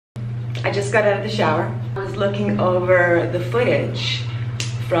I just got out of the shower. I was looking over the footage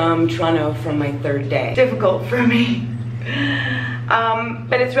from Toronto from my third day. Difficult for me,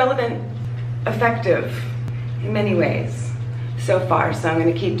 but it's relevant, effective in many ways so far, so I'm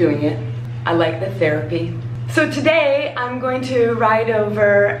gonna keep doing it. I like the therapy. So today I'm going to ride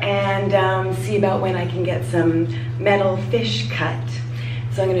over and see about when I can get some metal fish cut.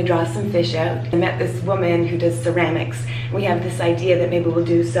 So I'm gonna draw some fish out. I met this woman who does ceramics. We have this idea that maybe we'll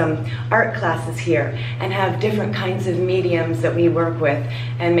do some art classes here and have different kinds of mediums that we work with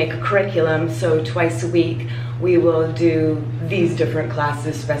and make a curriculum. So twice a week we will do these different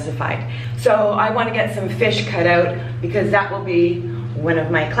classes specified. So I want to get some fish cut out because that will be one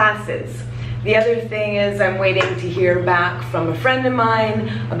of my classes. The other thing is I'm waiting to hear back from a friend of mine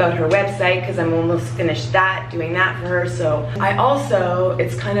about her website because I'm almost finished doing that for her. So I also,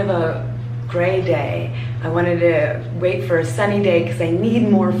 it's kind of a gray day. I wanted to wait for a sunny day because I need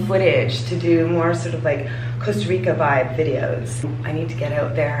more footage to do more sort of like Costa Rica vibe videos. I need to get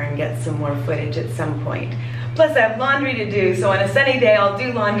out there and get some more footage at some point. Plus I have laundry to do, so on a sunny day I'll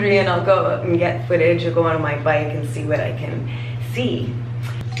do laundry and I'll go out and get footage or go on my bike and see what I can see.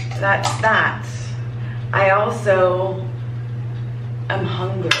 That's that. I also am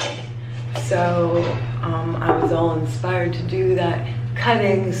hungry, so I was all inspired to do that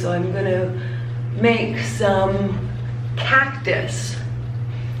cutting, so I'm gonna make some cactus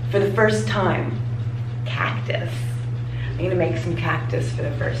for the first time. Cactus. I'm gonna make some cactus for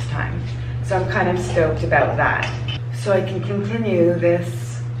the first time. So I'm kind of stoked about that. So I can continue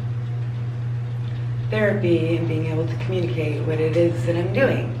this therapy and being able to communicate what it is that I'm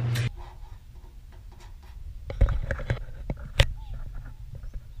doing.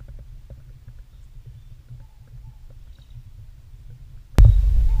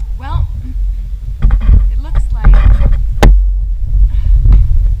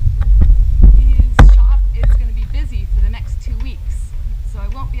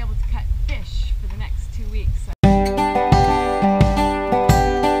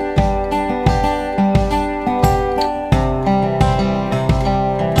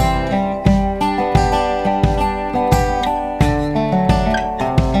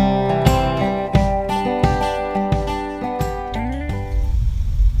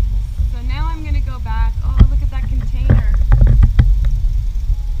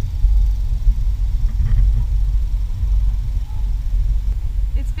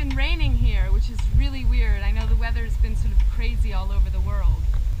 Raining here, which is really weird. I know the weather's been sort of crazy all over the world,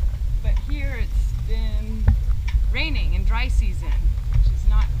 but here it's been raining in dry season, which is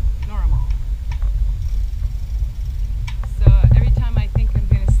not normal. So every time I think I'm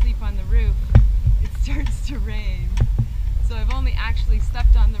going to sleep on the roof, it starts to rain. So I've only actually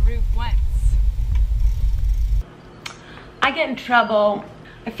slept on the roof once. I get in trouble.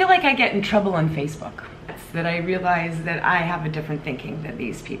 I feel like I get in trouble on Facebook. That I realize that I have a different thinking than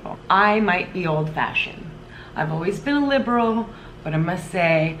these people. I might be old-fashioned. I've always been a liberal, but I must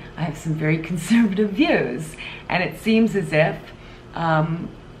say I have some very conservative views, and it seems as if I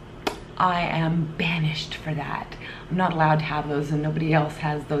am banished for that. I'm not allowed to have those, and nobody else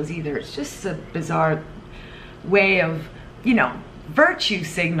has those either. It's just a bizarre way of, you know, virtue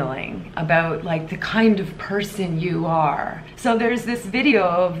signaling about like the kind of person you are. So there's this video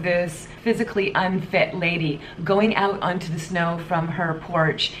of this physically unfit lady going out onto the snow from her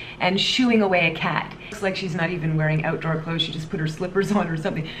porch and shooing away a cat. Looks like she's not even wearing outdoor clothes, she just put her slippers on or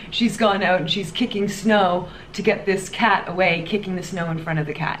something. She's gone out and she's kicking snow to get this cat away, kicking the snow in front of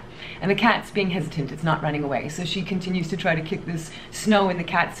the cat. And the cat's being hesitant, it's not running away. So she continues to try to kick this snow in the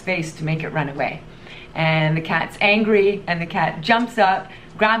cat's face to make it run away. And the cat's angry, and the cat jumps up,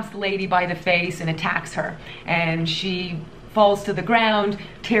 grabs the lady by the face and attacks her. And she falls to the ground,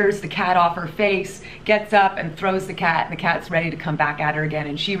 tears the cat off her face, gets up and throws the cat, and the cat's ready to come back at her again,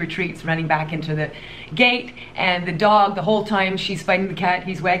 and she retreats, running back into the gate. And the dog, the whole time she's fighting the cat,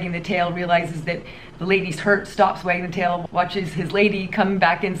 he's wagging the tail, realizes that the lady's hurt, stops wagging the tail, watches his lady come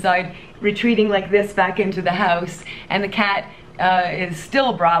back inside, retreating like this back into the house, and the cat is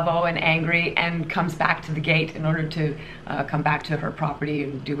still bravo and angry and comes back to the gate in order to come back to her property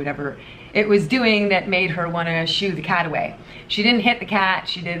and do whatever it was doing that made her want to shoo the cat away. She didn't hit the cat,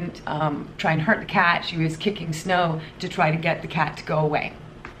 she didn't try and hurt the cat, she was kicking snow to try to get the cat to go away.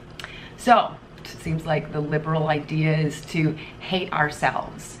 So it seems like the liberal idea is to hate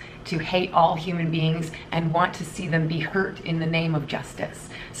ourselves, to hate all human beings and want to see them be hurt in the name of justice.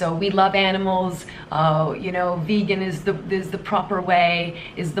 So we love animals, you know, vegan is the proper way,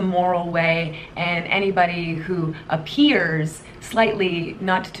 is the moral way, and anybody who appears slightly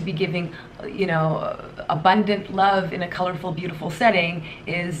not to be giving, you know, abundant love in a colorful, beautiful setting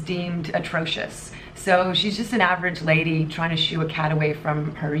is deemed atrocious. So she's just an average lady trying to shoo a cat away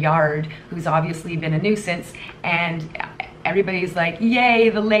from her yard who's obviously been a nuisance, and everybody's like, yay,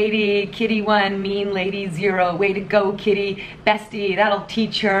 the lady, kitty 1, mean lady 0, way to go kitty, bestie, that'll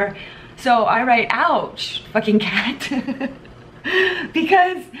teach her. So I write, ouch, fucking cat.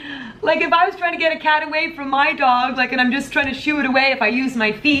 Because like if I was trying to get a cat away from my dog, like, and I'm just trying to shoo it away, if I use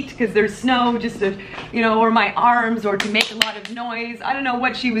my feet because there's snow, just to, you know, or my arms, or to make a lot of noise. I don't know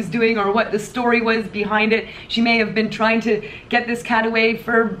what she was doing or what the story was behind it. She may have been trying to get this cat away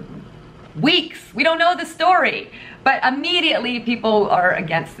for weeks. We don't know the story. But immediately people are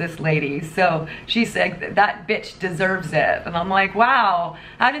against this lady. So she said, that bitch deserves it. And I'm like, wow,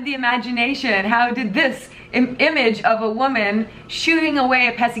 how did the imagination, how did this image of a woman shooting away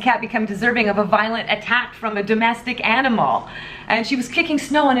a pesky cat become deserving of a violent attack from a domestic animal? And she was kicking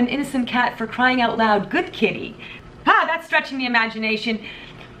snow on an innocent cat, for crying out loud, good kitty. Ah, that's stretching the imagination.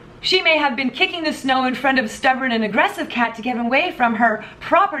 She may have been kicking the snow in front of a stubborn and aggressive cat to get away from her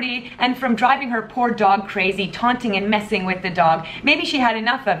property and from driving her poor dog crazy, taunting and messing with the dog. Maybe she had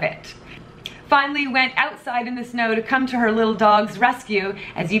enough of it. Finally went outside in the snow to come to her little dog's rescue.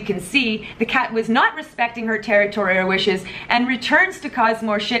 As you can see, the cat was not respecting her territory or wishes and returns to cause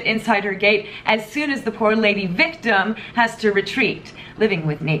more shit inside her gate as soon as the poor lady victim has to retreat. Living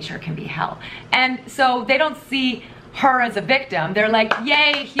with nature can be hell. And so they don't see her as a victim. They're like,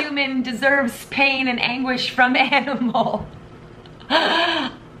 yay, human deserves pain and anguish from animal.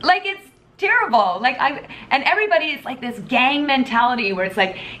 Like, it's terrible. Like, and everybody is like this gang mentality where it's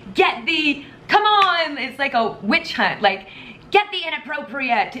like, get the, come on, it's like a witch hunt, like, get the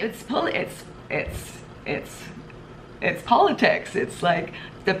inappropriate. It's politics. It's like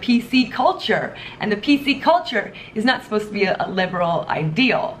the PC culture, and the PC culture is not supposed to be a liberal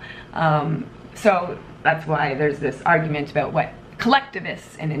ideal. So that's why there's this argument about what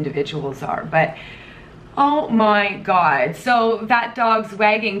collectivists and individuals are. But oh my God, so that dog's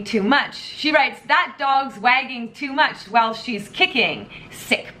wagging too much. She writes, that dog's wagging too much while she's kicking.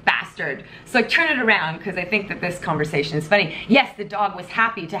 Sick bastard. So I turn it around because I think that this conversation is funny. Yes, the dog was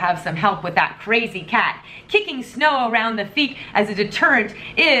happy to have some help with that crazy cat. Kicking snow around the feet as a deterrent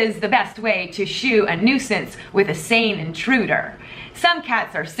is the best way to shoo a nuisance with a sane intruder. Some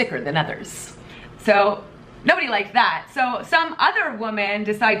cats are sicker than others. So nobody liked that. So some other woman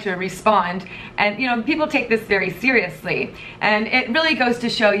decided to respond, and you know, people take this very seriously, and it really goes to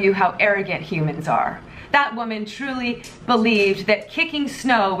show you how arrogant humans are. That woman truly believed that kicking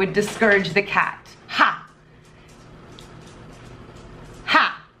snow would discourage the cat. Ha!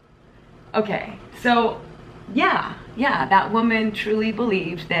 Ha! Okay, so yeah, that woman truly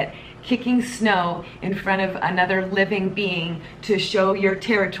believed that kicking snow in front of another living being to show your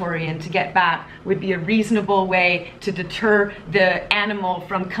territory and to get back would be a reasonable way to deter the animal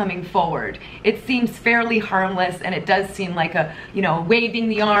from coming forward. It seems fairly harmless, and it does seem like a, you know, waving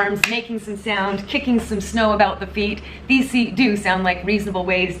the arms, making some sound, kicking some snow about the feet. These do sound like reasonable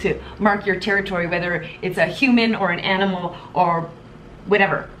ways to mark your territory, whether it's a human or an animal or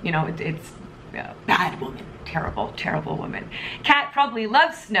whatever. You know, it's a bad woman. Terrible, terrible woman. Cat probably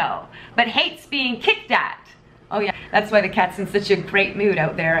loves snow, but hates being kicked at. Oh yeah, that's why the cat's in such a great mood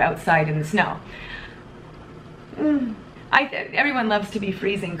out there, outside in the snow. Everyone loves to be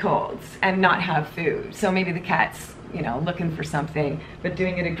freezing colds and not have food. So maybe the cat's, you know, looking for something, but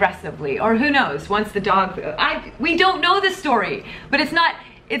doing it aggressively. Or who knows, once the dog, we don't know the story, but it's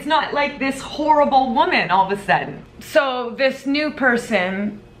not like this horrible woman all of a sudden. So this new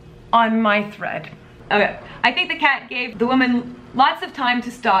person on my thread. Okay, I think the cat gave the woman lots of time to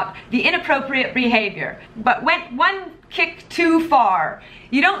stop the inappropriate behavior, but went one kick too far.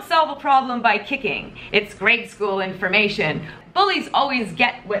 You don't solve a problem by kicking. It's grade school information. Bullies always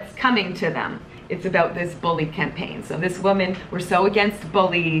get what's coming to them. It's about this bully campaign. So this woman, we're so against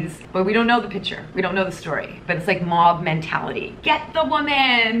bullies, but we don't know the picture. We don't know the story, but it's like mob mentality. Get the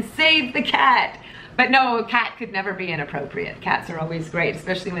woman, save the cat. But no, a cat could never be inappropriate. Cats are always great,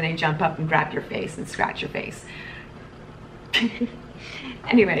 especially when they jump up and grab your face and scratch your face.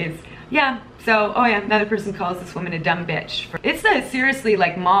 Anyways, yeah, so, oh yeah, another person calls this woman a dumb bitch. It's a seriously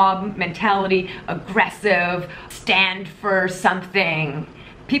like mob mentality, aggressive, stand for something.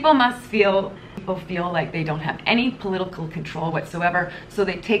 People feel like they don't have any political control whatsoever, so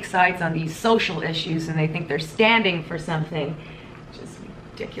they take sides on these social issues and they think they're standing for something. Just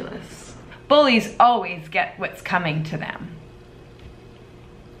Ridiculous. Bullies always get what's coming to them.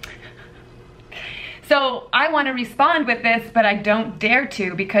 So I want to respond with this, but I don't dare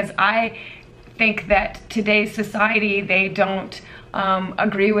to, because I think that today's society, they don't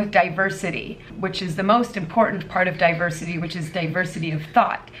agree with diversity, which is the most important part of diversity, which is diversity of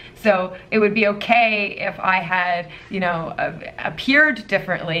thought. So it would be okay if I had, you know, appeared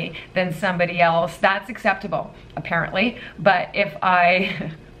differently than somebody else. That's acceptable, apparently. But if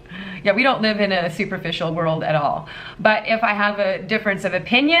I... Yeah, we don't live in a superficial world at all. But if I have a difference of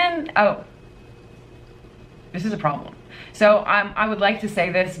opinion, oh, this is a problem. So I would like to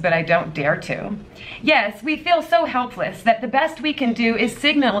say this, but I don't dare to. Yes, we feel so helpless that the best we can do is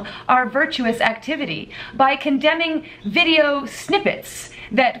signal our virtuous activity by condemning video snippets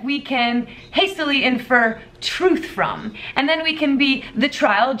that we can hastily infer truth from, and then we can be the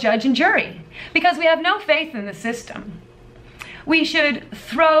trial, judge, and jury, because we have no faith in the system. We should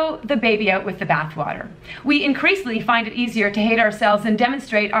throw the baby out with the bathwater. We increasingly find it easier to hate ourselves and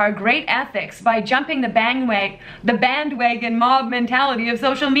demonstrate our great ethics by jumping the bandwagon mob mentality of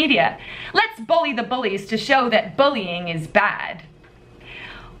social media. Let's bully the bullies to show that bullying is bad.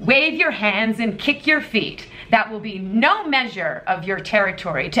 Wave your hands and kick your feet. That will be no measure of your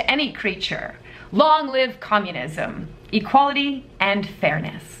territory to any creature. Long live communism, equality, and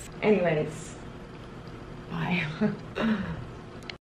fairness. Anyways, Bye.